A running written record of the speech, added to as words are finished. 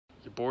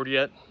bored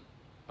yet?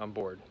 I'm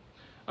bored.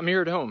 I'm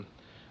here at home.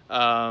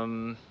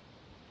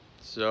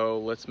 So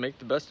let's make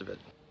the best of it.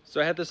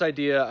 So I had this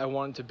idea. I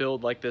wanted to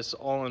build like this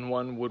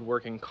all-in-one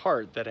woodworking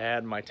cart that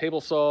had my table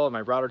saw,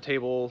 my router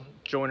table,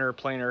 joiner,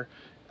 planer,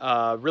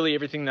 really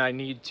everything that I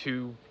need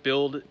to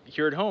build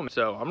here at home.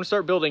 So I'm gonna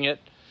start building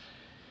it.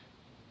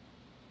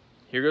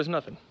 Here goes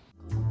nothing.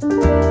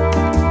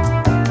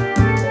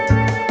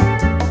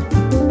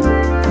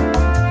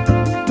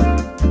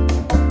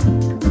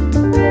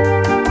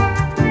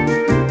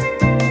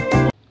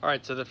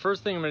 Alright, so the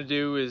first thing I'm going to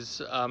do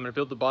is I'm going to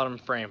build the bottom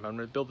frame. I'm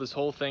going to build this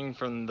whole thing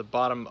from the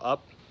bottom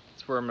up.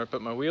 That's where I'm going to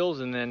put my wheels,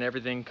 and then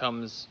everything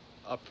comes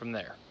up from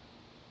there.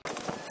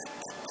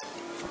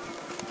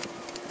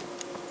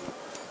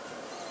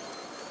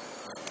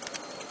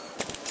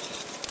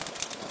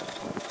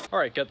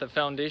 Alright, got the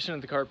foundation of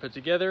the cart put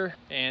together,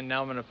 and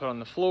now I'm going to put on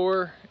the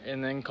floor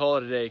and then call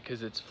it a day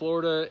because it's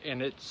Florida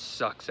and it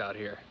sucks out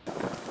here.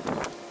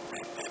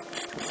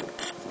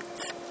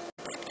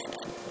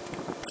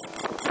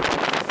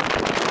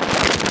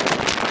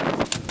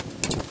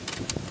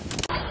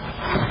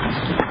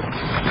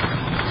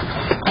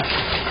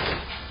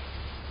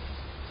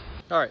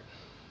 Alright,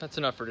 that's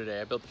enough for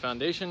today. I built the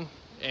foundation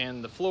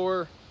and the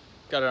floor,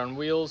 got it on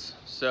wheels,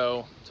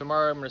 so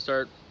tomorrow I'm going to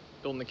start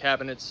building the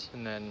cabinets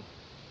and then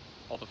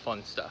all the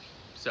fun stuff.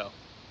 So,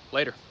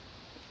 later.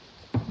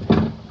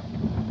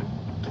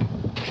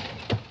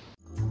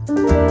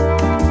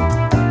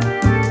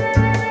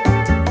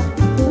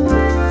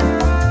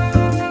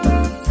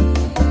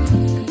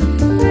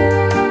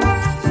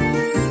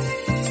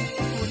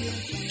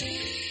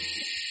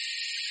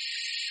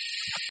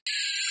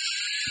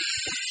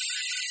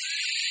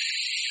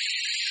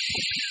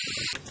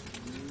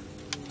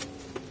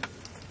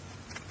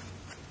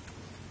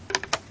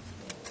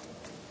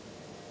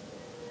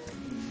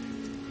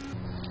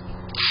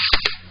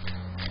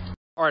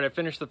 All right, I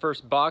finished the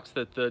first box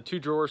that the two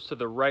drawers to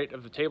the right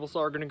of the table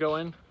saw are gonna go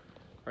in,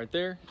 right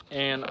there.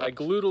 And I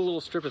glued a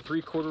little strip of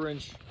 3/4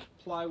 inch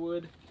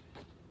plywood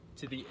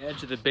to the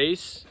edge of the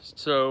base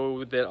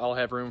so that I'll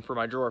have room for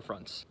my drawer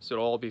fronts. So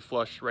it'll all be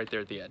flush right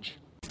there at the edge.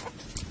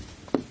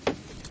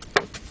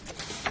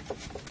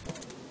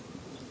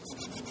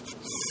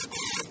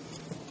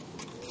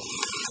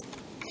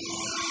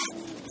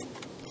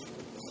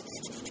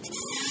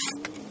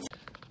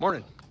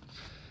 Morning.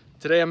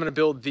 Today I'm going to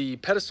build the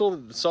pedestal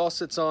that the saw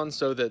sits on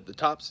so that the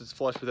top sits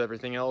flush with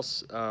everything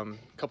else. A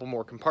couple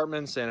more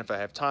compartments, and if I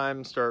have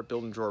time, start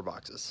building drawer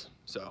boxes.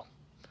 So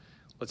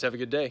let's have a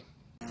good day.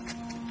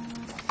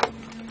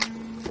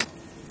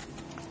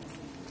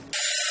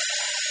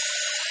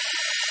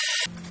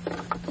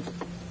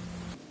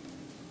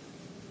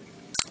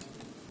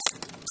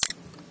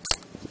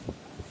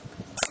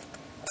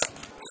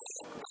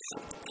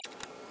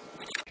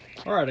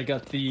 All right, I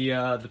got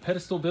the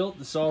pedestal built,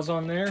 the saw's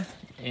on there,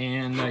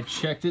 and I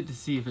checked it to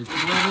see if it's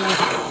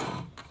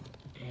level,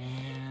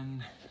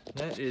 and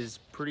that is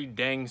pretty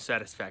dang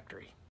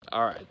satisfactory.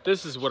 All right,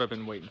 this is what I've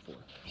been waiting for.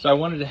 So I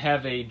wanted to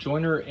have a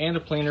joiner and a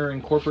planer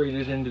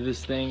incorporated into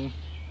this thing,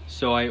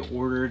 so I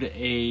ordered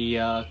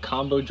a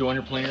combo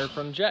joiner planer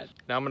from Jet.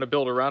 Now I'm gonna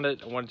build around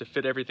it. I wanted to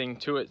fit everything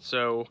to it,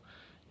 so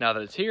now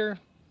that it's here,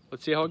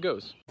 let's see how it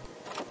goes.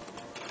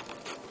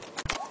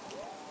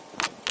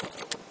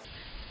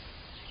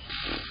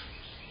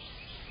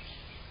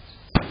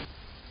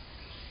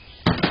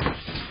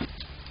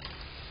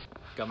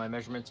 Got my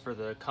measurements for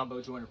the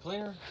combo joiner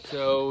planer,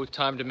 so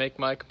time to make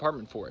my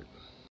compartment for it.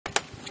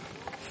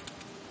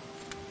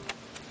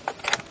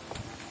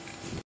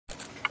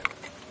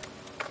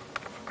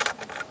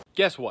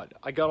 Guess what?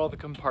 I got all the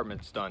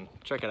compartments done.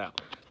 Check it out.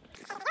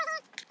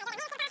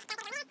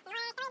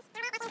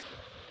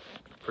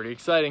 Pretty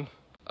exciting.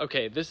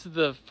 Okay, this is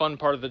the fun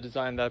part of the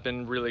design that I've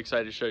been really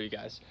excited to show you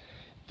guys.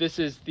 This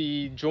is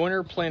the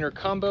joiner planer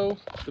combo.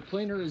 The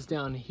planer is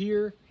down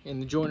here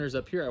and the joiner's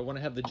up here. I want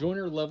to have the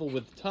joiner level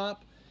with the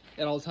top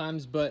at all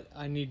times, but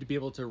I need to be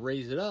able to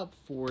raise it up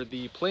for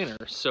the planer.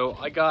 So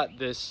I got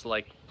this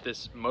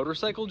this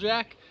motorcycle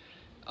jack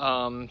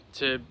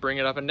to bring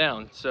it up and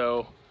down.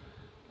 So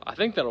I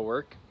think that'll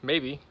work.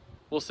 Maybe.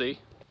 We'll see.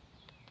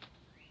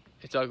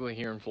 It's ugly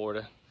here in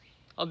Florida.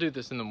 I'll do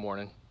this in the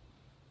morning.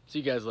 See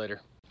you guys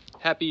later.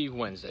 Happy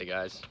Wednesday,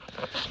 guys.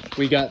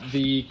 We got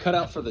the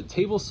cutout for the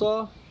table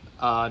saw.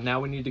 Now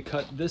we need to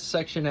cut this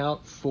section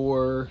out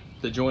for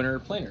the joiner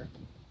planer.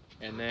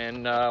 And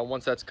then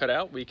once that's cut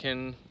out, we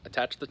can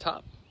attach the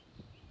top.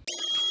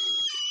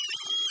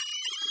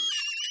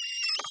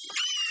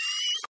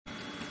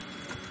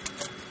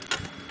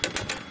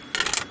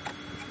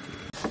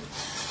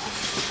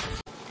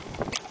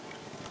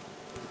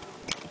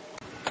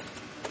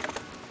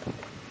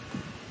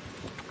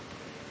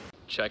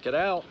 Check it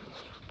out.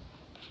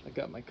 I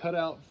got my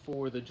cutout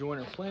for the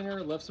joiner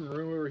planer, left some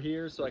room over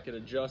here so I could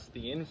adjust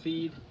the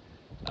infeed.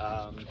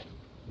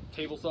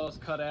 Table saw's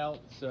cut out,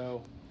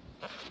 so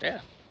yeah,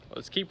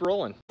 let's keep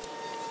rolling.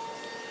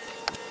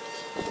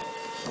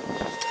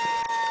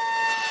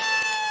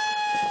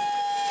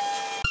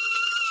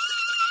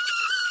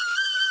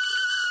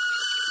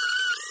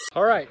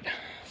 All right,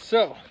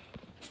 So,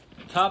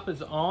 top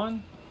is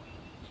on.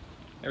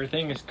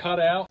 Everything is cut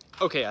out.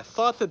 Okay, I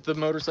thought that the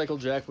motorcycle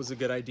jack was a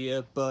good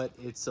idea, but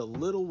it's a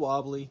little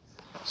wobbly,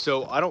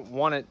 so I don't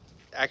want it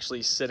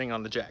actually sitting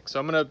on the jack. So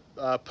I'm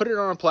gonna put it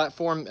on a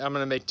platform. I'm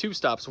gonna make two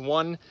stops.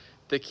 One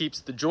that keeps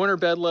the joiner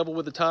bed level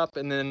with the top,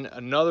 and then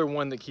another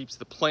one that keeps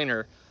the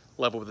planer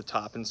level with the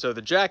top. And so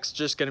the jack's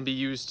just gonna be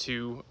used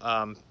to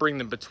bring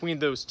them between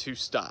those two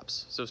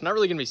stops. So it's not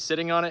really gonna be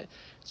sitting on it,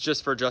 it's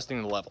just for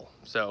adjusting the level.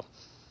 So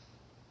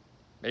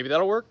maybe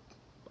that'll work,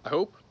 I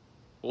hope,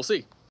 we'll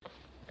see.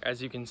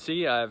 As you can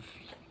see, I've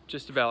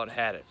just about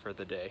had it for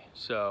the day.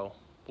 So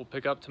we'll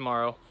pick up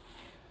tomorrow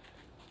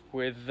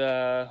with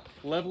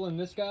leveling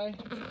this guy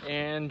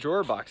and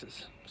drawer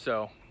boxes.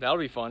 So that'll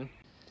be fun.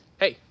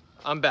 Hey,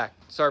 I'm back.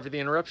 Sorry for the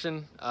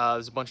interruption.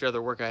 There's a bunch of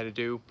other work I had to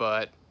do,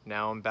 but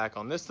now I'm back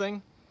on this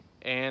thing,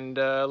 and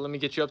let me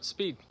get you up to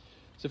speed.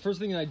 So first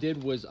thing I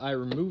did was I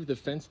removed the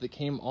fence that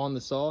came on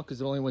the saw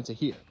because it only went to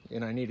here,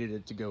 and I needed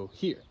it to go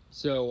here.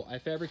 So I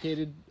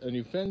fabricated a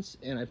new fence,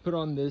 and I put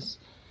on this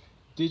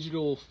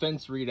digital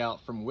fence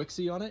readout from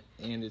Wixie on it,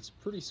 and it's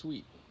pretty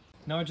sweet.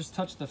 Now I just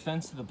touch the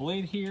fence to the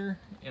blade here,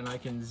 and I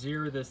can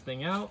zero this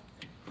thing out,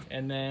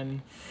 and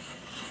then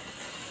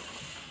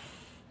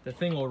the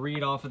thing will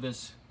read off of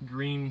this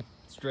green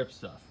strip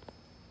stuff.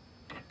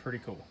 Pretty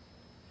cool.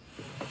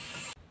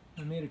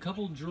 I made a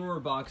couple drawer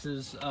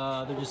boxes.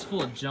 They're just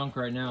full of junk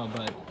right now,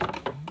 but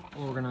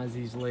I'll organize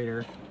these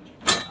later.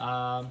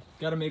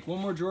 Gotta make one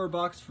more drawer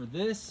box for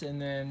this,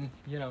 and then,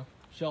 you know,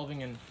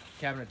 shelving and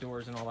cabinet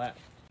doors and all that.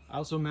 I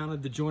also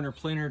mounted the joiner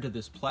planer to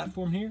this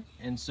platform here,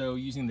 and so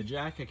using the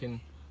jack I can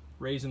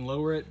raise and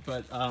lower it,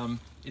 but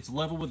it's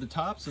level with the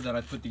top, so that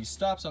I put these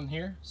stops on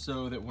here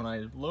so that when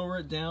I lower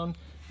it down,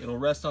 it'll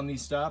rest on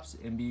these stops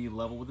and be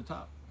level with the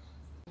top.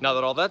 Now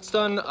that all that's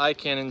done, I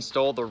can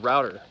install the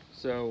router.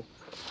 So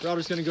the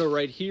router's gonna go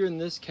right here in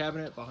this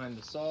cabinet behind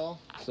the saw,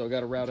 so I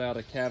gotta route out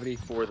a cavity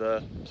for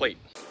the plate.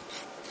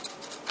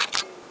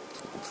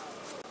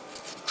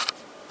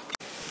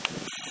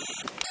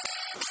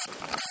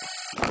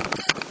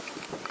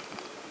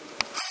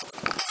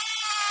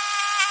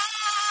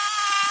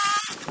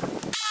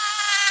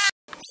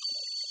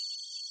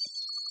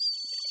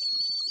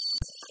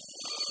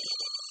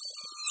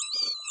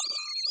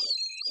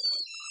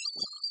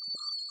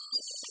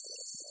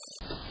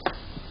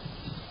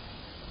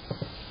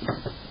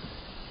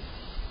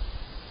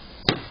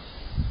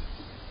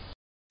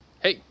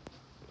 Hey,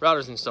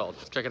 router's installed.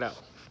 Check it out.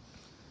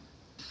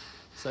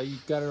 So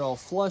you've got it all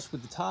flush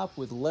with the top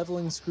with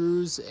leveling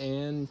screws,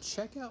 and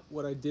check out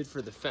what I did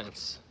for the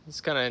fence.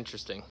 It's kind of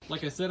interesting.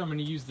 Like I said, I'm going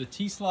to use the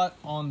T-slot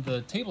on the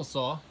table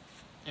saw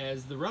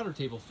as the router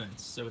table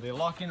fence. So they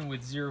lock in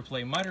with zero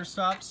play miter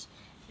stops.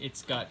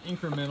 It's got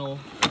incremental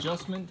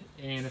adjustment,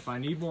 and if I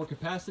need more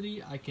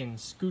capacity, I can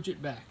scooch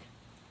it back.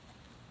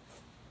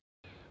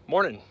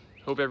 Morning.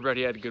 Hope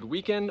everybody had a good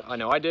weekend. I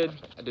know I did.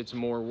 I did some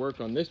more work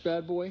on this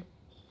bad boy.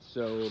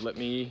 So let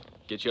me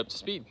get you up to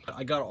speed.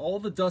 I got all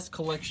the dust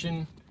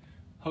collection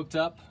hooked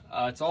up.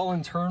 It's all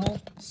internal,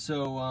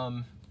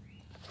 so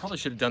probably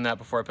should have done that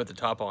before I put the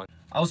top on.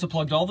 I also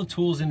plugged all the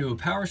tools into a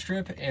power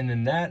strip and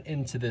then that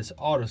into this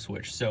auto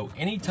switch. So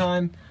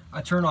anytime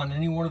I turn on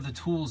any one of the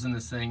tools in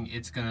this thing,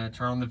 it's gonna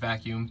turn on the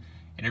vacuum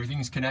and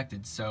everything's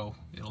connected. So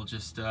it'll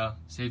just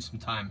save some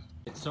time.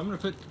 So I'm gonna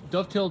put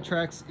dovetail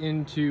tracks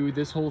into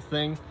this whole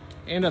thing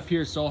and up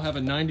here, so I'll have a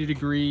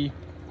 90-degree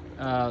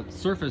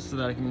surface so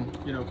that I can,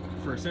 you know,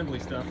 for assembly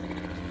stuff.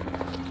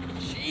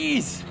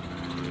 Jeez!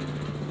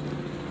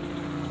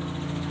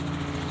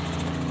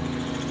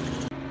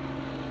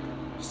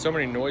 So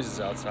many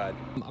noises outside.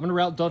 I'm gonna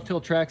route dovetail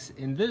tracks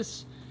in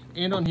this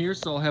and on here,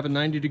 so I'll have a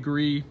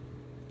 90-degree,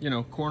 you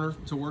know, corner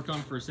to work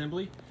on for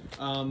assembly.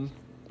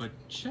 But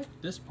check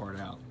this part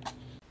out.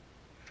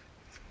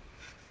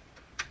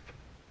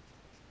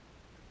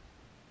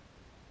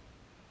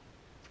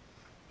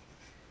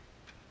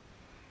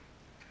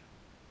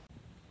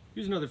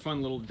 Here's another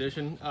fun little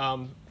addition.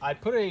 I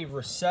put a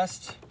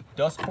recessed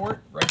dust port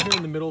right here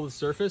in the middle of the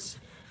surface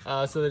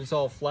so that it's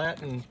all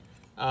flat, and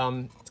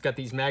it's got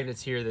these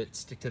magnets here that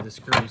stick to the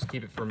screws,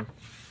 keep it from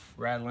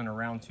rattling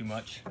around too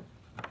much.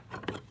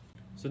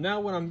 So now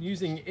when I'm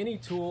using any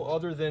tool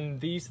other than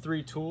these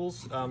three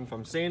tools, if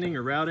I'm sanding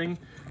or routing,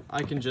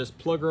 I can just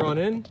plug her on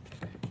in,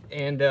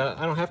 and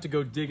I don't have to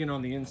go digging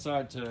on the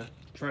inside to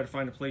try to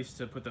find a place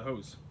to put the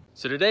hose.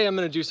 So today I'm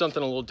going to do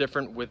something a little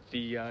different with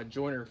the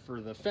joiner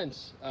for the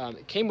fence.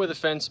 It came with a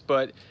fence,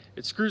 but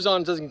it screws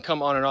on, doesn't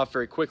come on and off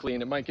very quickly,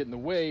 and it might get in the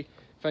way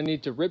if I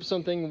need to rip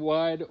something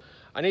wide.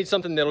 I need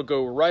something that'll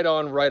go right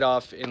on, right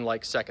off in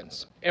like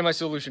seconds. And my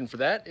solution for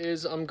that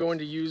is I'm going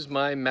to use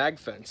my mag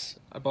fence.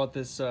 I bought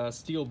this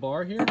steel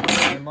bar here, and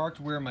I marked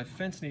where my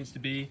fence needs to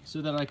be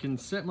so that I can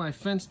set my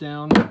fence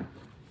down,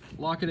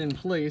 lock it in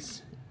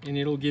place, and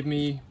it'll give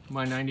me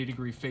my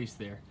 90-degree face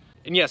there.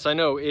 And yes, I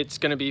know it's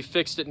going to be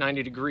fixed at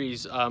 90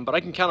 degrees, but I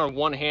can count on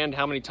one hand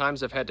how many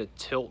times I've had to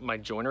tilt my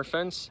joiner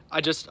fence.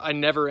 I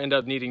never end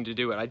up needing to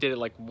do it. I did it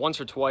like once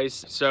or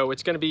twice, so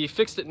it's going to be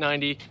fixed at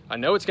 90. I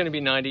know it's going to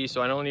be 90,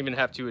 so I don't even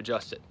have to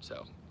adjust it.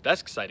 So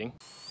That's exciting.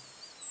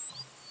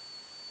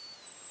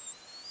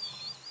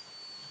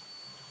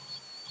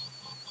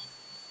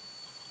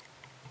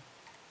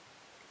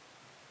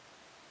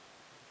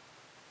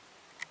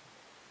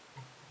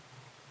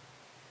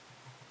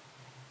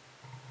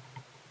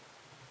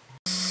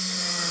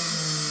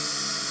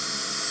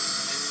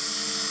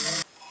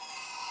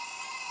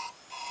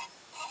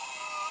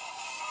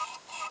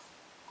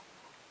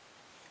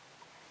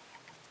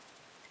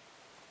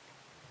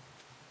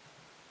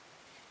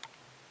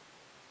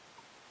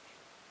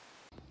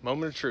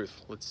 Moment of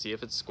truth. Let's see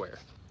if it's square.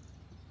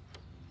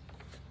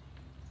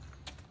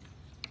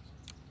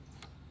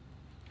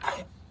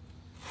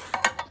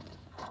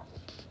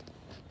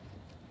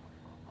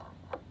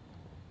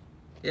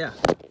 Yeah,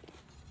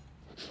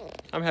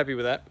 I'm happy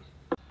with that.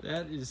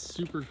 That is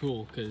super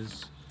cool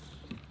because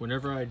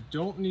whenever I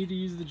don't need to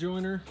use the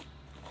joiner,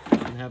 I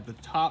can have the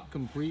top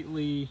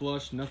completely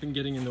flush, nothing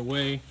getting in the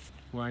way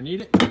where I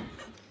need it.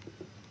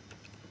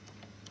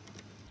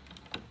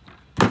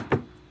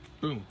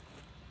 Boom.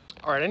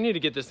 All right, I need to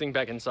get this thing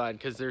back inside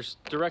because there's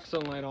direct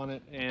sunlight on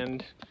it,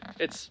 and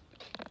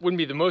wouldn't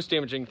be the most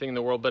damaging thing in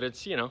the world, but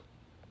it's, you know,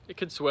 it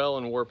could swell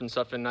and warp and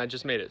stuff, and I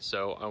just made it,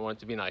 so I want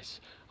it to be nice.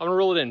 I'm gonna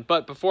roll it in,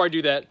 but before I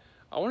do that,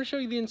 I want to show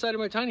you the inside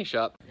of my tiny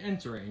shop.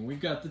 Entering, we've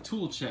got the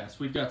tool chest,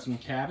 we've got some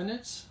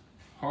cabinets,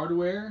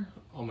 hardware,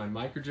 all my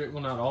MICROJIG,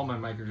 well, not all my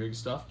MICROJIG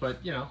stuff, but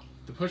you know,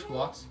 the push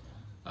blocks.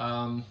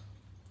 I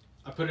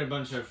put in a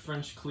bunch of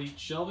French cleat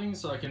shelving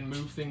so I can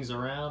move things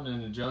around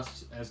and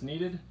adjust as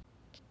needed.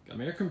 Got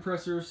my air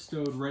compressor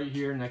stowed right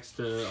here next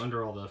to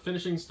under all the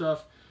finishing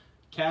stuff.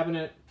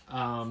 Cabinet,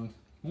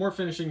 more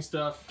finishing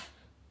stuff,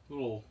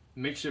 little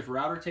makeshift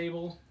router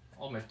table,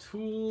 all my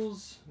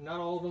tools, not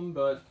all of them,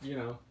 but you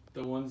know,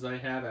 the ones I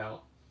have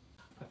out.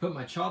 I put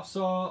my chop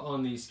saw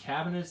on these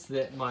cabinets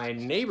that my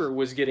neighbor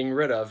was getting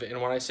rid of,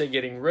 and when I say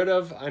getting rid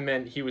of, I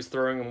meant he was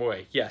throwing them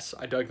away. Yes,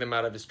 I dug them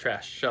out of his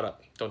trash. Shut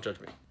up, don't judge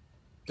me.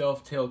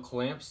 Dovetail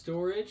clamp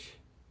storage.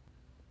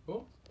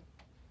 Oh,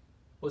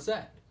 what's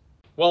that?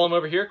 While I'm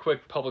over here,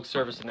 quick public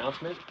service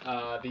announcement.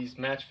 These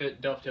match fit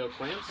dovetail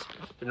clamps,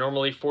 they're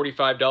normally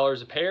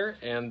 $45 a pair,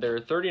 and they're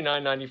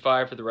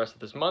 $39.95 for the rest of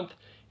this month.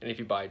 And if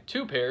you buy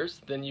 2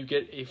 pairs, then you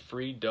get a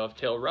free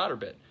dovetail router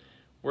bit.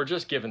 We're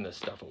just giving this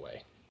stuff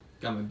away.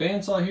 Got my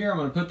bandsaw here. I'm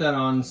going to put that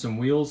on some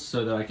wheels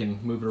so that I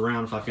can move it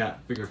around if I've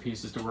got bigger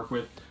pieces to work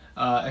with.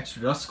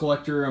 Extra dust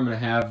collector. I'm going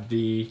to have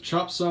the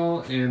chop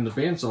saw and the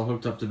bandsaw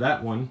hooked up to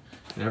that one,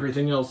 and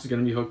everything else is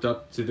going to be hooked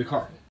up to the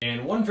cart.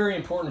 And one very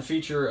important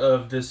feature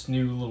of this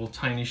new little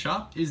tiny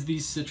shop is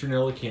these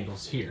citronella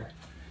candles here.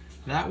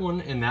 That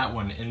one, and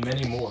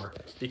many more,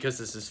 because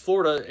this is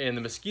Florida and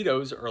the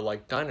mosquitoes are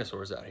like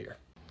dinosaurs out here.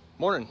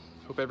 Morning.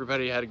 Hope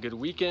everybody had a good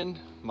weekend.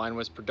 Mine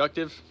was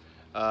productive.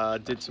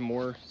 Did some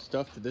more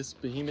stuff to this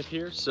behemoth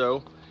here,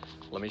 so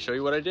let me show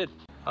you what I did.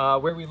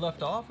 Where we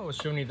left off, I was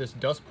showing you this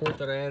dust port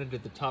that I added to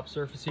the top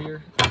surface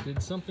here. I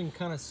did something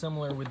kind of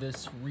similar with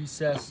this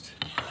recessed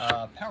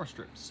power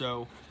strip.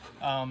 So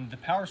the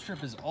power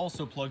strip is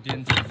also plugged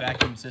into the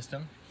vacuum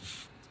system.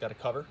 It's got a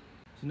cover.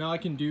 So now I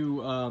can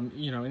do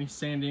you know, any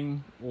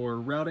sanding or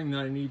routing that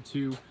I need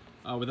to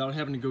without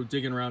having to go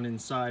digging around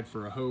inside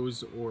for a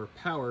hose or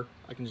power.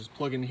 I can just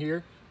plug in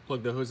here,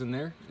 plug the hose in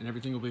there, and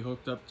everything will be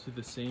hooked up to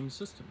the same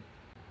system.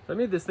 So I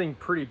made this thing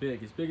pretty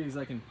big as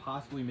I can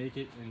possibly make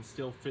it and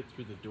still fit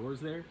through the doors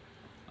there.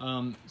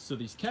 So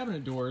these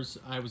cabinet doors,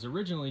 I was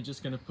originally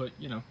just gonna put,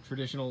 you know,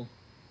 traditional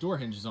door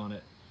hinges on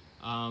it.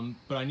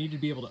 But I needed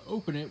to be able to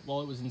open it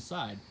while it was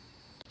inside.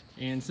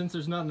 And since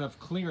there's not enough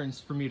clearance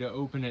for me to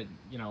open it,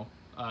 you know,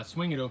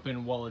 swing it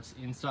open while it's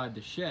inside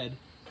the shed,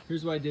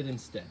 here's what I did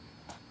instead.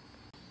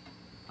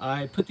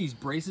 I put these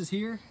braces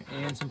here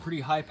and some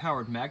pretty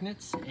high-powered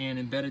magnets and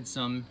embedded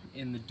some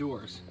in the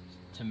doors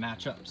to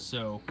match up.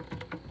 So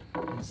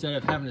instead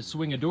of having to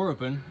swing a door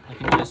open, I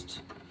can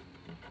just...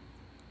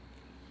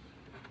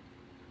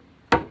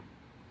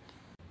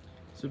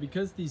 So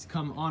because these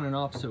come on and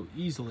off so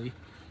easily,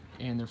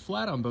 and they're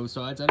flat on both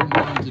sides, I didn't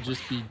want them to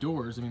just be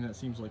doors. I mean, that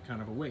seems like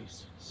kind of a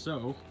waste.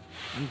 So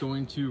I'm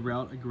going to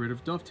route a grid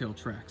of dovetail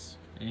tracks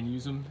and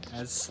use them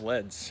as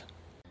sleds.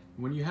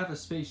 When you have a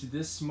space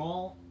this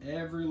small,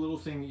 every little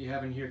thing that you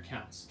have in here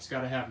counts. It's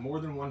got to have more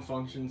than one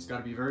function. It's got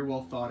to be very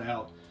well thought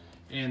out.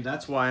 And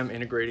that's why I'm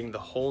integrating the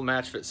whole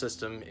match fit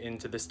system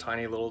into this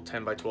tiny little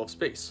 10 by 12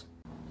 space.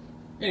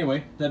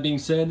 Anyway, that being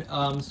said,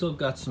 still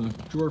got some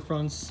drawer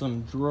fronts,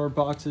 some drawer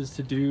boxes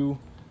to do.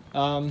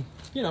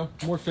 You know,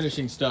 more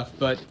finishing stuff,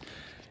 but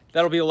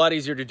that'll be a lot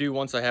easier to do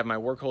once I have my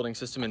work holding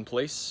system in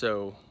place.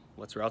 So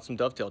let's route some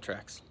dovetail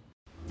tracks.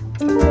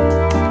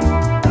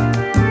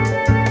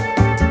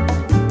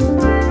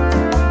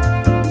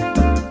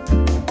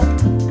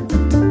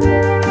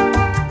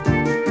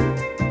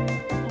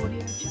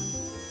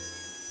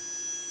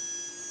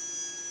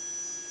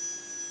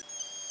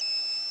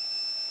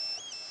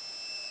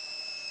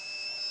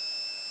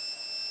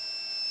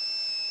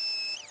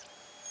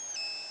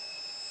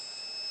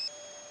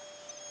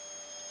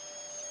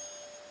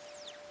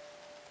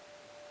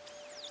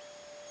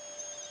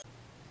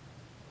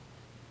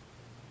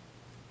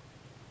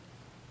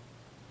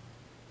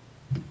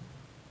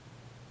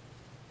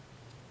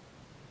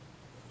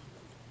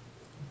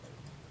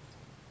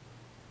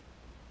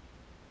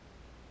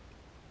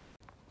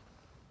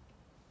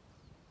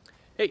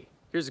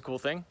 Here's a cool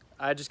thing.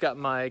 I just got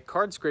my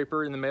card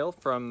scraper in the mail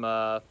from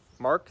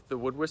Mark, the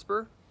Wood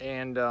Whisperer,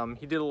 and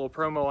he did a little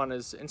promo on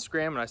his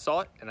Instagram, and I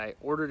saw it, and I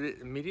ordered it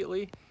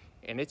immediately,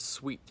 and it's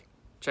sweet.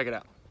 Check it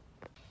out.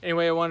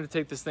 Anyway, I wanted to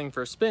take this thing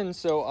for a spin,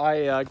 so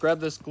I grabbed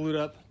this glued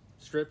up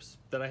strips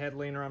that I had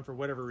laying around for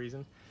whatever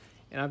reason,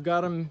 and I've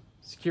got them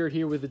secured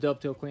here with the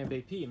dovetail clamp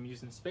AP. I'm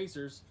using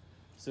spacers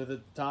so that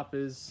the top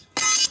is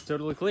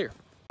totally clear.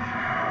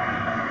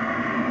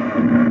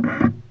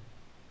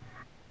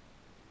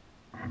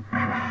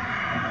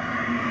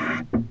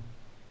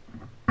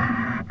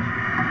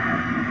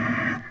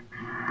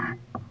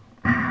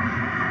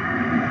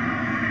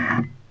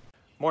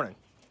 Morning.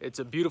 It's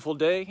a beautiful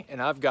day and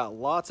I've got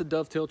lots of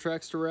dovetail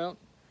tracks to route,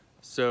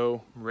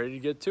 so I'm ready to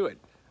get to it.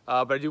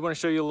 But I do want to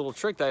show you a little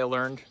trick that I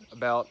learned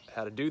about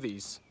how to do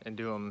these and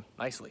do them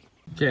nicely.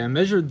 Okay, I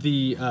measured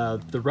the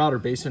router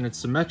base and it's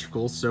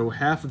symmetrical, so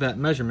half of that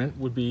measurement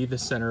would be the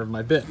center of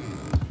my bit.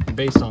 And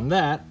based on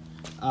that,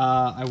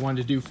 I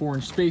wanted to do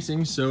 4-inch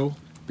spacing, so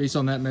based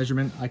on that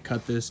measurement, I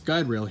cut this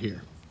guide rail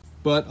here.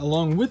 But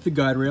along with the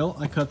guide rail,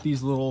 I cut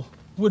these little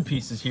wood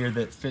pieces here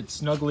that fit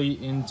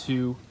snugly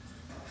into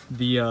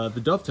the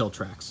dovetail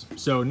tracks.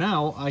 So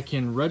now I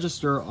can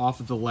register off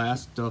of the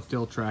last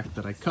dovetail track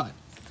that I cut.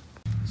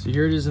 So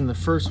here it is in the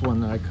first one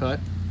that I cut.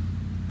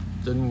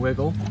 Didn't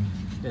wiggle.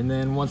 And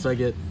then once I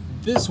get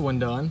this one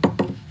done,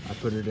 I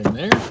put it in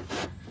there.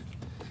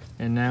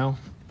 And now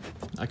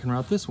I can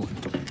route this one.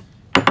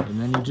 And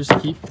then you just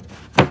keep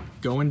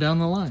going down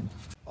the line.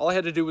 All I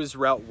had to do was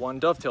route one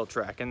dovetail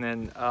track, and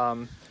then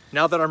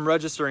now that I'm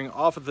registering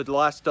off of the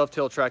last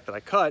dovetail track that I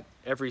cut,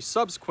 every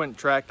subsequent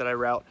track that I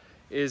route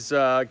is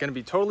going to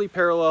be totally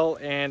parallel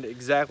and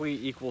exactly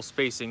equal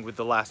spacing with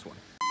the last one.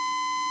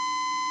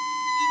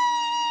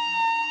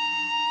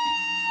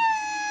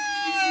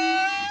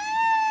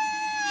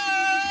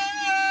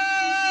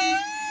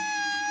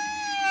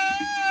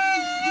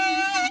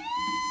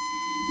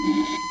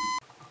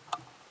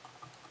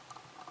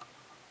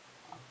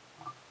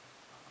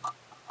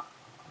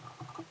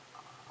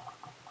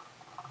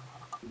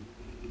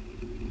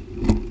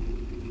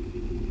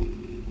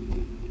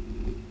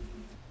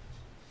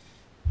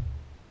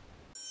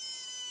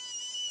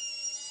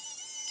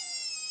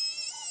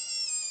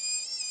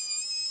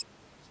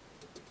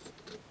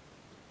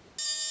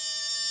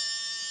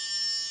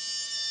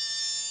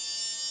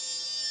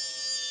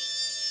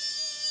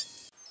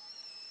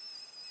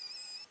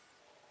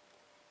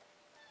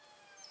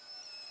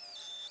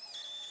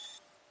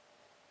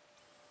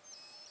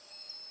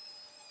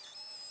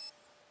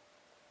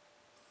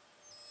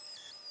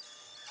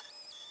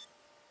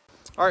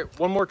 All right,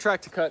 one more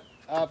track to cut.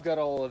 I've got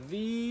all of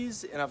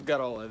these and I've got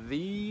all of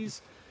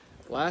these.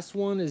 Last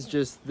one is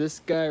just this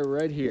guy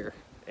right here.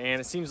 And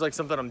it seems like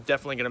something I'm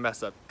definitely gonna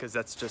mess up because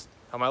that's just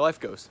how my life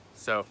goes.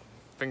 So,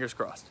 fingers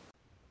crossed.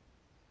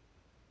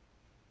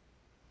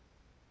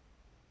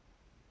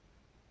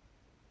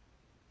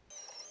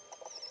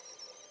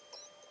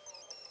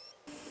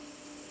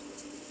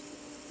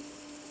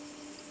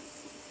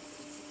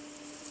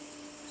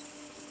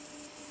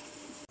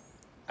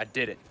 I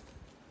did it.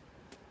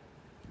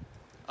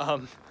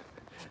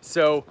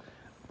 So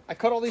I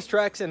cut all these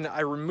tracks and I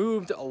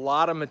removed a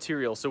lot of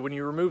material. So when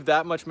you remove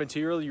that much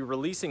material, you're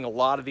releasing a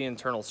lot of the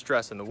internal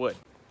stress in the wood.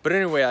 But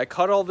anyway, I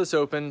cut all this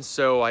open.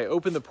 So I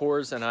opened the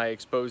pores and I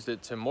exposed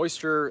it to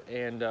moisture,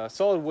 and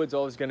solid wood's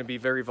always going to be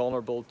very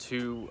vulnerable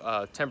to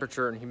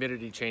temperature and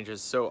humidity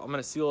changes. So I'm going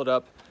to seal it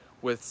up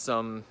with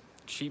some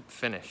cheap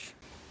finish.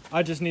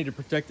 I just need to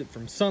protect it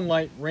from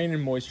sunlight, rain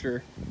and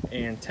moisture,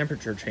 and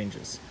temperature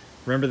changes.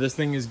 Remember, this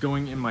thing is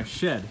going in my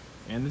shed.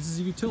 And this is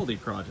a utility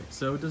project,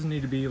 so it doesn't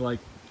need to be like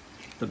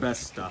the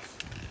best stuff.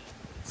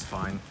 It's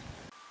fine.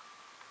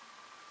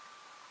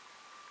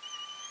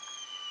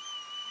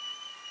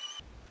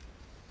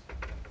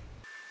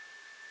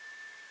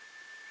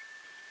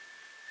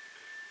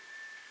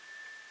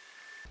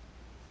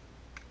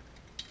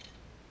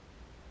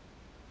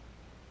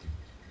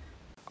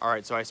 All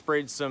right, so I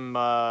sprayed some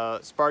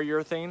spar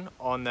urethane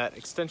on that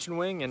extension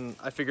wing, and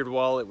I figured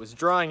while it was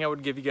drying, I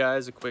would give you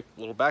guys a quick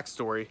little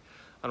backstory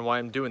on why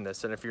I'm doing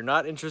this. And if you're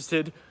not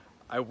interested,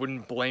 I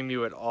wouldn't blame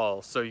you at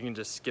all. So you can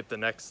just skip the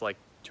next like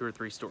 2 or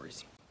 3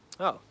 stories.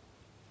 Oh,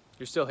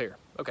 you're still here.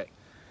 Okay.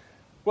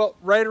 Well,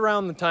 right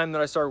around the time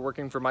that I started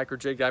working for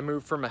MICROJIG, I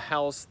moved from a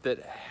house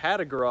that had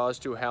a garage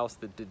to a house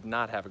that did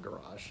not have a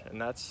garage.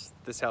 And that's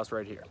this house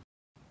right here.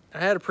 I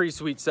had a pretty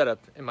sweet setup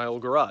in my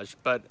old garage,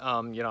 but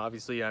you know,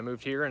 obviously I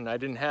moved here and I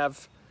didn't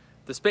have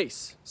the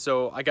space.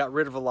 So I got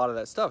rid of a lot of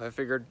that stuff. I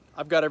figured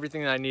I've got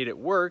everything that I need at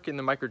work in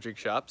the MICROJIG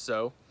shop,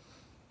 so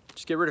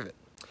just get rid of it.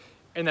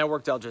 And that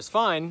worked out just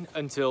fine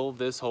until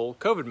this whole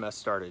COVID mess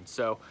started.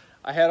 So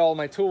I had all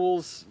my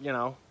tools, you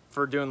know,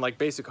 for doing like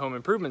basic home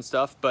improvement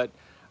stuff, but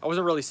I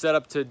wasn't really set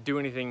up to do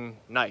anything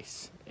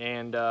nice.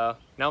 And now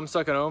I'm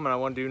stuck at home and I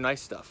want to do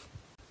nice stuff.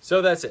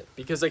 So that's it.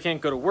 Because I can't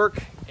go to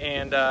work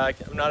and I'm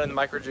not in the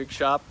MICROJIG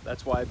shop,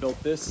 that's why I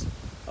built this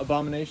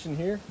abomination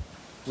here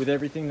with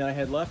everything that I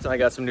had left. And I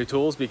got some new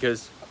tools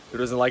because who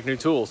doesn't like new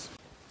tools?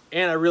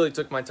 And I really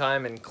took my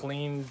time and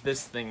cleaned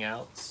this thing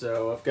out.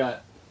 So I've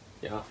got,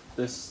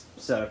 this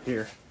setup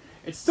here.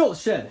 It's still a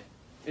shed.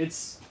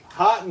 It's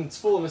hot and it's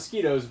full of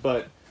mosquitoes,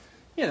 but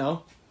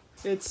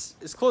it's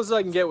as close as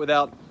I can get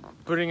without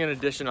putting an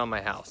addition on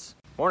my house.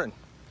 Morning.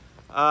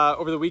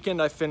 Over the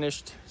weekend, I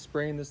finished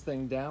spraying this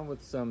thing down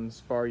with some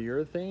spar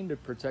urethane to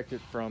protect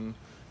it from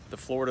the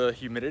Florida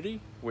humidity,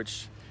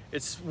 which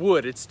it's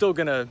wood. It's still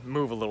gonna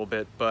move a little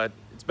bit, but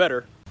it's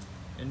better.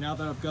 And now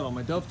that I've got all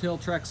my dovetail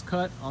tracks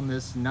cut on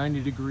this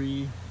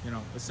 90-degree,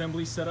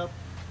 assembly setup,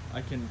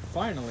 I can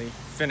finally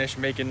finish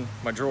making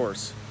my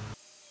drawers.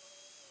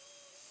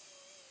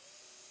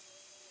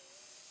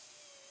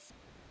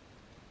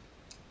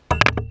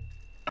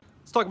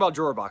 Let's talk about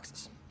drawer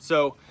boxes.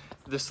 So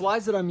the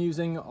slides that I'm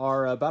using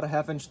are about a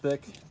 1/2 inch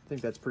thick. I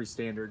think that's pretty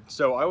standard.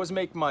 So I always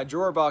make my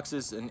drawer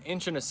boxes 1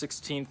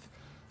 1/16 inches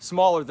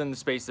smaller than the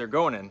space they're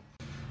going in.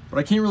 But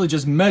I can't really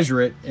just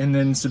measure it and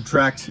then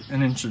subtract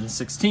 1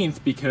 1/16 inches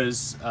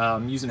because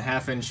I'm using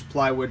 1/2 inch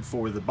plywood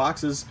for the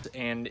boxes.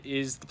 And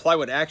is the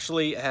plywood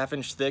actually a 1/2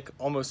 inch thick?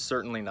 Almost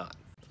certainly not.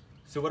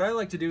 So what I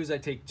like to do is I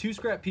take 2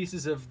 scrap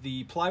pieces of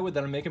the plywood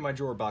that I'm making my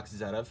drawer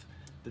boxes out of,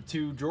 the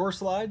 2 drawer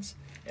slides,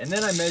 and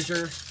then I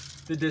measure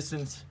the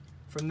distance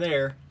from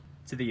there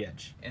to the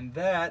edge. And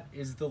that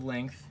is the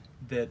length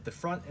that the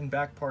front and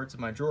back parts of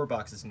my drawer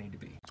boxes need to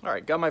be. All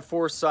right, got my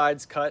 4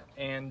 sides cut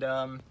and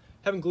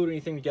haven't glued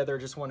anything together. I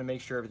just want to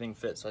make sure everything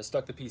fits. So I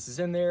stuck the pieces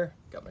in there,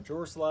 got my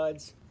drawer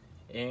slides,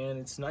 and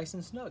it's nice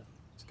and snug.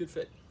 It's a good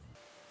fit.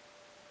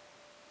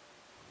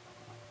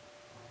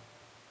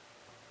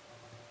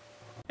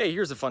 Hey,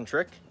 here's a fun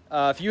trick.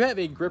 If you have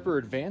a gripper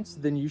advance,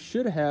 then you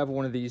should have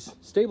one of these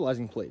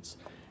stabilizing plates.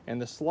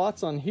 And the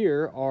slots on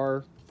here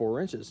are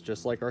 4 inches,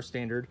 just like our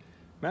standard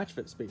match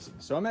fit spacing.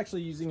 So I'm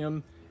actually using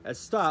them as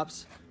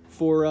stops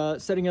for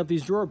setting up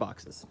these drawer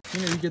boxes.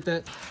 You get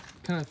that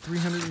kind of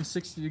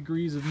 360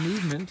 degrees of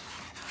movement,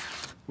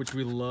 which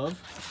we love.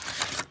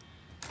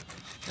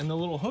 And the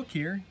little hook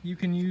here, you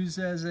can use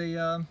as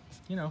a,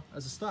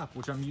 as a stop,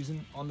 which I'm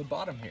using on the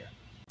bottom here.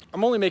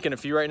 I'm only making a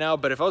few right now,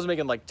 but if I was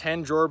making like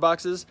 10 drawer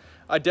boxes,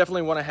 I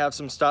definitely want to have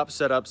some stops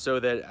set up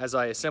so that as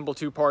I assemble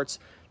 2 parts,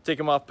 take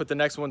them off, put the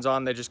next ones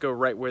on, they just go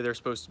right where they're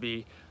supposed to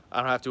be.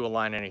 I don't have to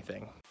align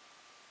anything.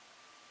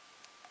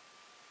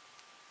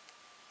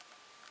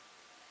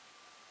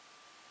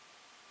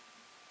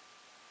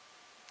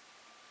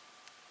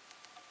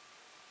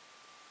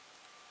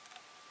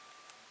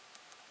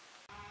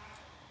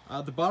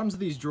 The bottoms of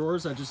these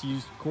drawers, I just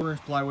used 1/4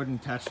 inch plywood and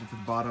attached it to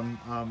the bottom.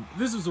 If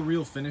this was a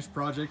real finished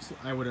project,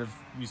 I would have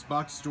used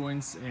box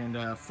joints and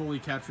a fully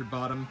captured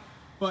bottom,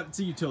 but it's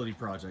a utility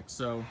project,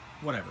 so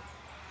whatever,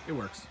 it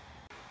works.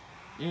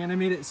 And I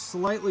made it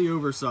slightly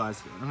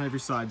oversized on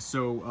every side,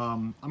 so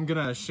I'm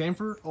gonna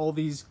chamfer all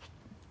these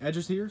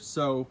edges here,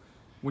 so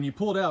when you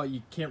pull it out,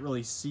 you can't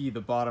really see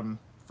the bottom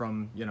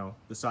from,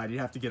 the side. You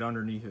have to get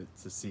underneath it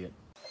to see it.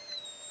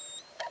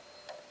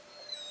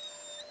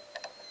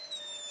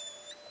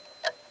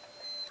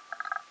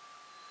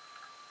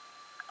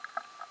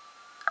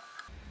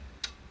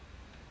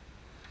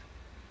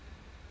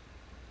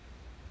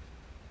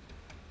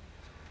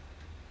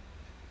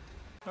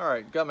 All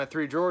right, got my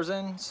 3 drawers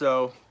in,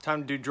 so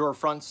time to do drawer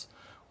fronts.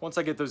 Once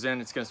I get those in,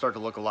 it's gonna start to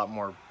look a lot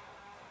more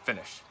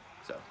finished.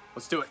 So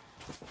let's do it.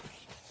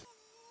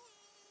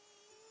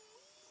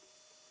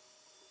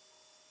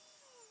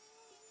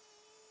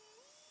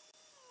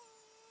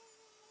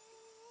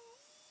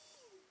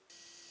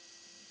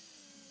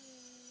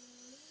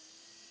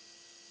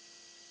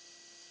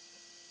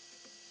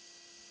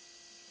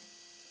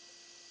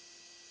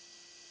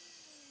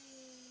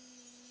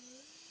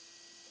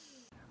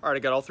 All right, I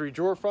got all 3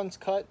 drawer fronts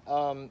cut,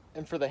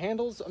 and for the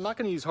handles, I'm not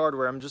gonna use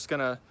hardware. I'm just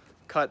gonna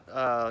cut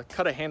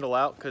a handle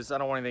out because I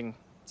don't want anything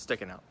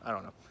sticking out. I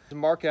don't know. To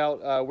mark out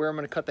where I'm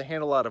gonna cut the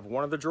handle out of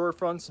one of the drawer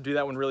fronts, do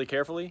that one really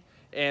carefully,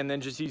 and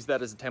then just use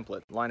that as a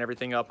template. Line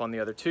everything up on the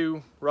other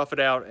 2, rough it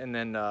out, and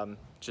then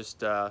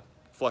just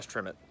flush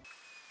trim it.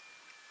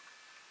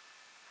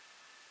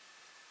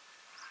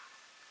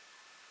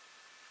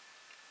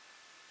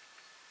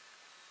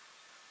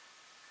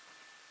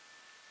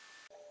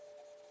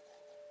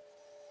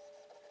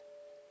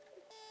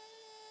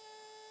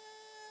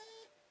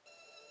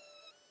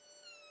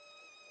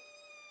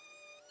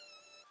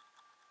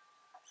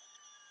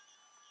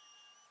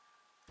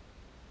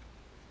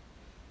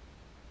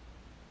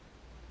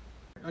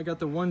 I got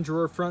the 1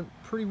 drawer front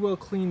pretty well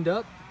cleaned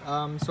up.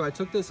 So I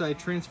took this, I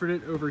transferred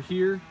it over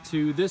here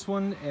to this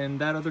one and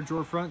that other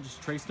drawer front,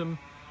 just traced them.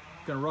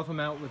 Gonna rough them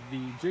out with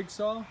the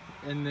jigsaw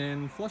and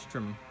then flush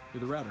trim them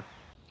with a router.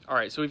 All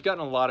right, so we've gotten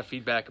a lot of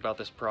feedback about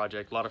this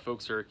project. A lot of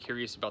folks are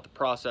curious about the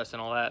process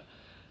and all that.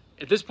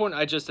 At this point,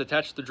 I just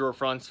attached the drawer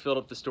fronts, filled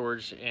up the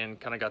storage, and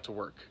kind of got to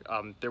work.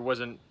 There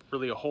wasn't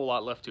really a whole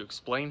lot left to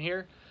explain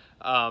here.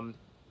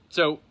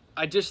 So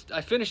I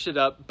finished it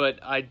up, but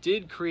I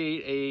did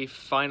create a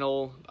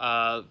final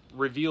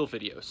reveal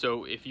video.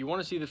 So if you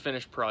want to see the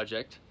finished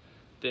project,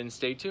 then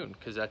stay tuned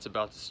because that's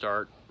about to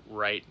start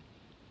right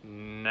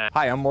now.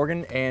 Hi, I'm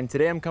Morgan, and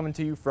today I'm coming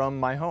to you from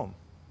my home.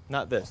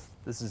 not this.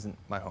 This isn't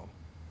my home.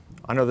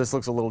 I know this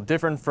looks a little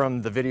different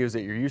from the videos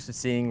that you're used to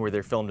seeing where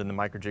they're filmed in the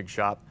MICROJIG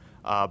shop,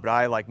 but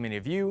I, like many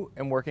of you,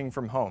 am working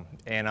from home,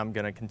 and I'm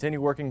gonna continue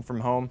working from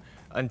home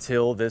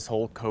until this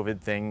whole COVID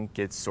thing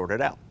gets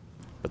sorted out.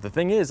 But the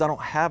thing is, I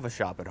don't have a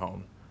shop at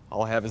home.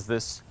 All I have is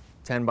this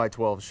 10 by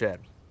 12 shed.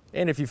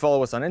 And if you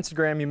follow us on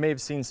Instagram, you may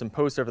have seen some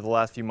posts over the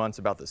last few months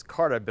about this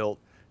cart I built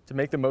to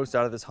make the most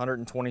out of this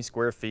 120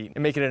 square feet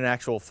and make it an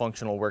actual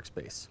functional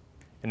workspace.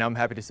 And now I'm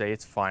happy to say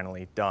it's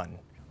finally done.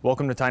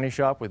 Welcome to Tiny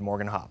Shop with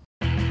Morgan Hopp.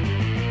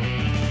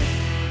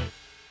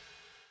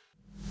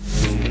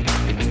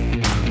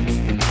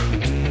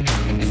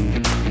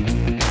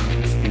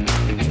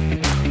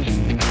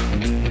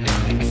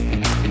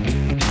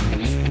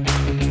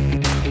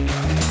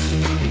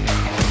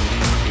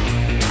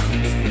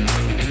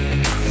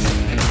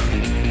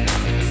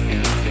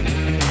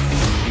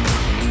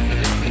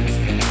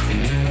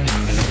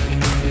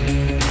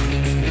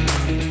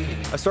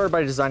 I started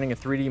by designing a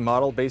 3D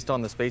model based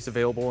on the space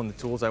available and the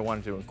tools I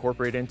wanted to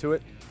incorporate into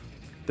it.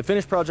 The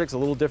finished project's a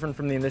little different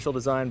from the initial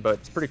design, but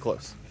it's pretty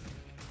close.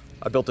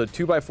 I built a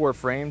 2x4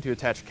 frame to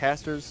attach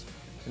casters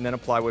and then a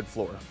plywood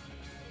floor.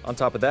 On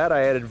top of that,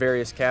 I added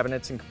various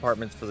cabinets and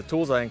compartments for the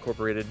tools I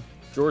incorporated,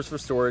 drawers for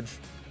storage,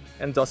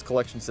 and a dust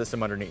collection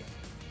system underneath.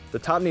 The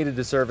top needed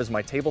to serve as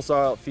my table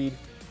saw outfeed,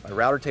 my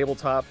router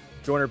tabletop,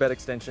 joiner bed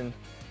extension,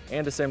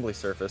 and assembly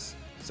surface.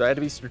 So I had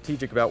to be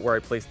strategic about where I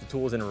placed the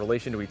tools in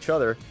relation to each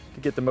other to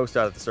get the most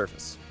out of the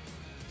surface.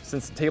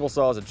 Since the table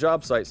saw is a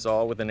job site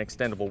saw with an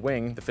extendable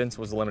wing, the fence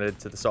was limited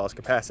to the saw's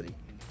capacity.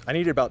 I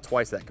needed about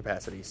twice that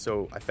capacity,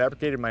 so I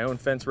fabricated my own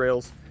fence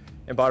rails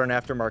and bought an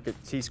aftermarket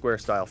T-square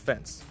style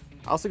fence.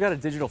 I also got a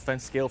digital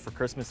fence scale for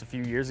Christmas a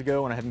few years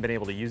ago and I haven't been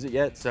able to use it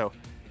yet, so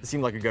it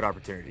seemed like a good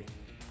opportunity.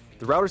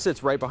 The router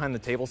sits right behind the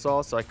table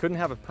saw, so I couldn't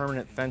have a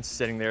permanent fence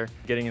sitting there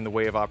getting in the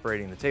way of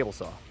operating the table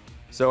saw.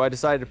 So I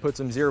decided to put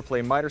some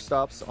zero-play miter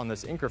stops on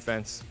this anchor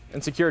fence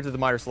and secure it to the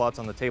miter slots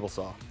on the table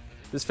saw.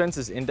 This fence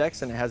is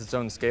indexed and it has its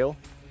own scale.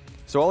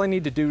 So all I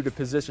need to do to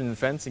position the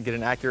fence and get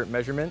an accurate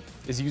measurement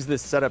is use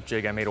this setup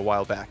jig I made a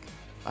while back.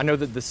 I know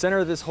that the center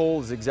of this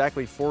hole is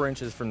exactly 4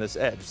 inches from this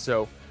edge,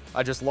 so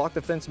I just lock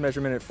the fence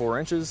measurement at 4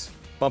 inches,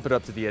 bump it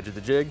up to the edge of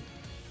the jig,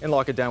 and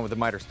lock it down with the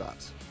miter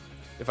stops.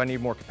 If I need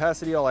more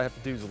capacity, all I have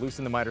to do is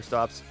loosen the miter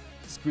stops,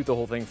 scoot the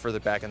whole thing further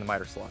back in the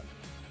miter slot.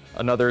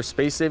 Another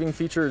space-saving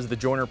feature is the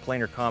joiner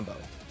planer combo.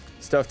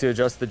 Stuff to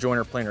adjust the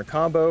joiner planer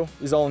combo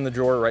is all in the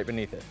drawer right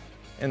beneath it.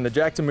 And the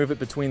jack to move it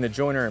between the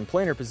joiner and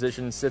planer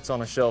position sits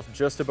on a shelf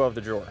just above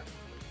the drawer.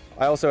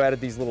 I also added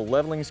these little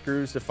leveling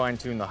screws to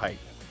fine-tune the height.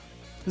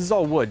 This is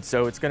all wood,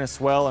 so it's going to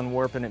swell and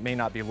warp and it may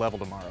not be level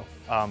tomorrow,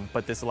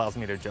 but this allows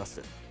me to adjust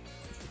it.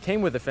 It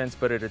came with a fence,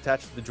 but it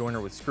attached to the joiner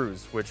with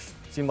screws, which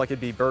seemed like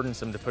it'd be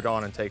burdensome to put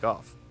on and take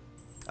off.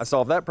 I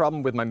solved that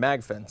problem with my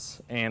mag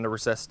fence and a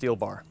recessed steel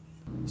bar.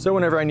 So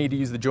whenever I need to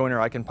use the joiner,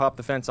 I can pop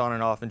the fence on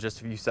and off in just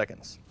a few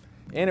seconds,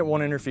 and it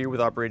won't interfere with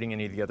operating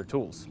any of the other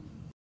tools.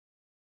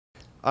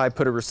 I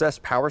put a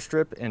recessed power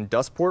strip and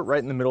dust port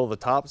right in the middle of the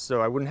top so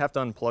I wouldn't have to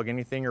unplug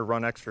anything or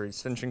run extra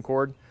extension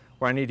cord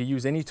where I need to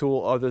use any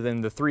tool other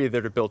than the 3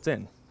 that are built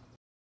in.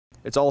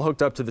 It's all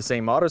hooked up to the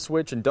same auto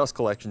switch and dust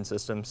collection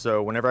system,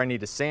 so whenever I need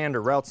to sand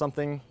or route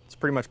something, it's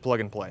pretty much plug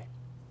and play.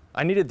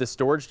 I needed the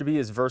storage to be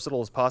as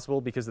versatile as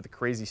possible because of the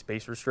crazy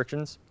space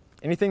restrictions.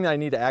 Anything that I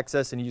need to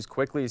access and use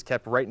quickly is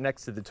kept right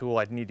next to the tool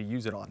I'd need to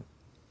use it on.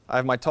 I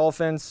have my tall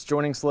fence,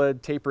 joining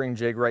sled, tapering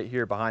jig right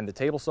here behind the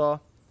table saw.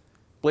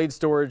 Blade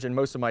storage and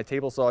most of my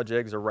table saw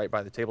jigs are right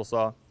by the table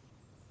saw.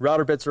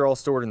 Router bits are all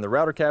stored in the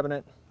router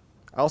cabinet.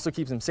 I also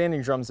keep some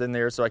sanding drums in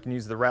there so I can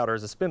use the router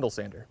as a spindle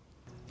sander.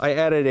 I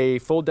added a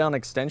fold down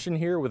extension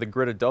here with a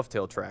grid of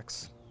dovetail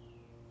tracks.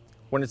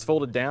 When it's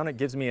folded down, it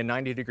gives me a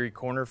 90-degree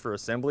corner for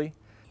assembly.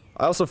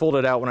 I also fold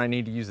it out when I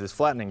need to use this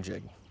flattening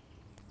jig.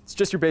 It's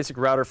just your basic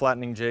router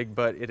flattening jig,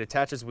 but it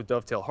attaches with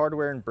dovetail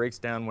hardware and breaks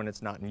down when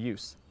it's not in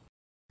use.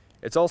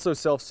 It's also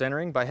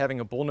self-centering by having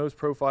a bullnose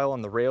profile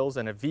on the rails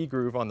and a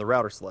V-groove on the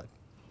router sled.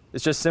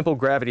 It's just simple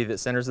gravity that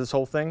centers this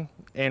whole thing,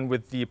 and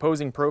with the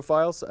opposing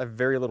profiles, I have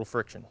very little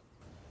friction.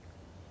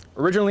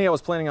 Originally, I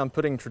was planning on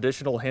putting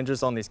traditional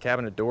hinges on these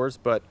cabinet doors,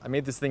 but I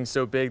made this thing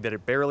so big that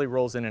it barely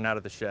rolls in and out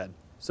of the shed.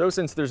 So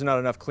since there's not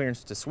enough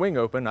clearance to swing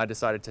open, I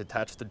decided to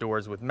attach the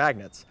doors with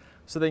magnets,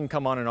 so they can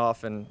come on and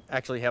off and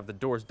actually have the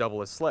doors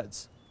double as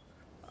sleds.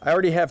 I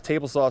already have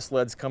table saw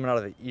sleds coming out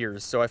of the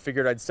ears, so I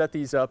figured I'd set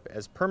these up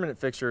as permanent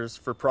fixtures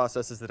for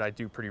processes that I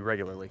do pretty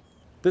regularly.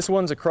 This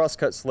one's a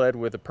cross-cut sled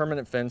with a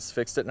permanent fence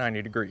fixed at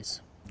 90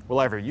 degrees. Will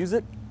I ever use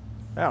it?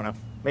 I don't know,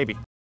 maybe.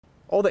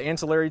 All the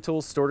ancillary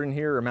tools stored in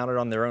here are mounted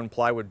on their own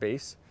plywood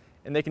base,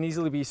 and they can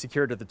easily be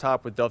secured at the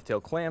top with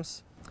dovetail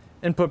clamps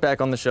and put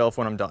back on the shelf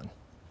when I'm done.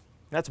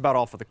 That's about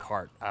all for the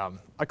cart.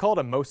 I call it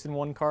a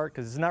most-in-one cart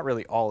because it's not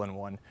really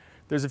all-in-one.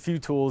 There's a few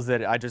tools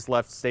that I just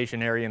left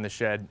stationary in the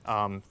shed.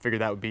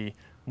 Figured that would be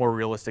more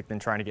realistic than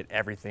trying to get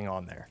everything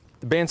on there.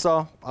 The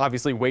bandsaw,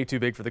 obviously way too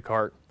big for the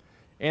cart,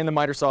 and the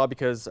miter saw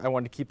because I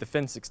wanted to keep the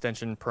fence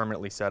extension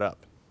permanently set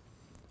up.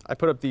 I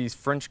put up these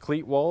French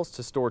cleat walls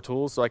to store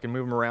tools so I can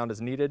move them around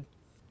as needed.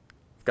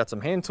 Got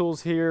some hand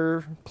tools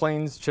here,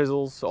 planes,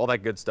 chisels, all that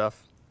good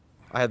stuff.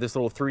 I have this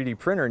little 3D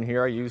printer in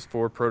here I use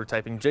for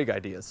prototyping jig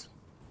ideas.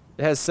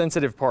 It has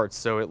sensitive parts,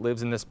 so it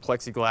lives in this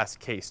plexiglass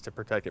case to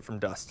protect it from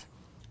dust.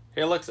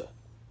 Hey Alexa,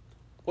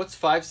 what's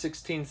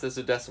 5/16 as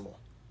a decimal?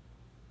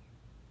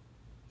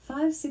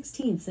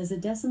 5/16 as a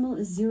decimal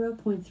is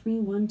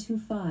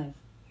 0.3125.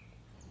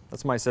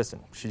 That's my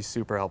assistant. She's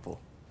super helpful.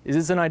 Is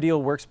this an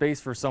ideal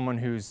workspace for someone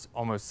who's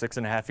almost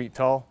 6.5 feet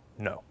tall?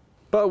 No.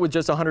 But with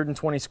just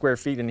 120 square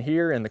feet in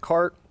here and the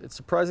cart, it's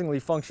surprisingly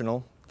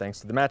functional thanks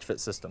to the match fit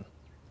system.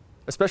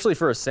 Especially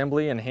for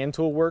assembly and hand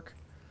tool work,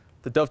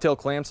 the dovetail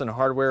clamps and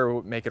hardware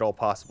will make it all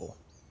possible.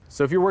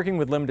 So if you're working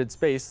with limited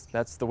space,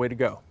 that's the way to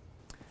go.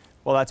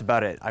 Well, that's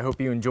about it. I hope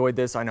you enjoyed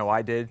this. I know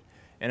I did.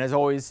 And as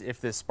always,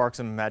 if this sparks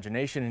some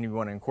imagination and you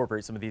want to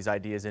incorporate some of these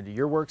ideas into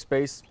your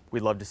workspace,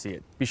 we'd love to see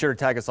it. Be sure to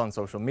tag us on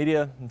social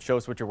media and show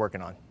us what you're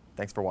working on.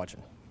 Thanks for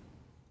watching.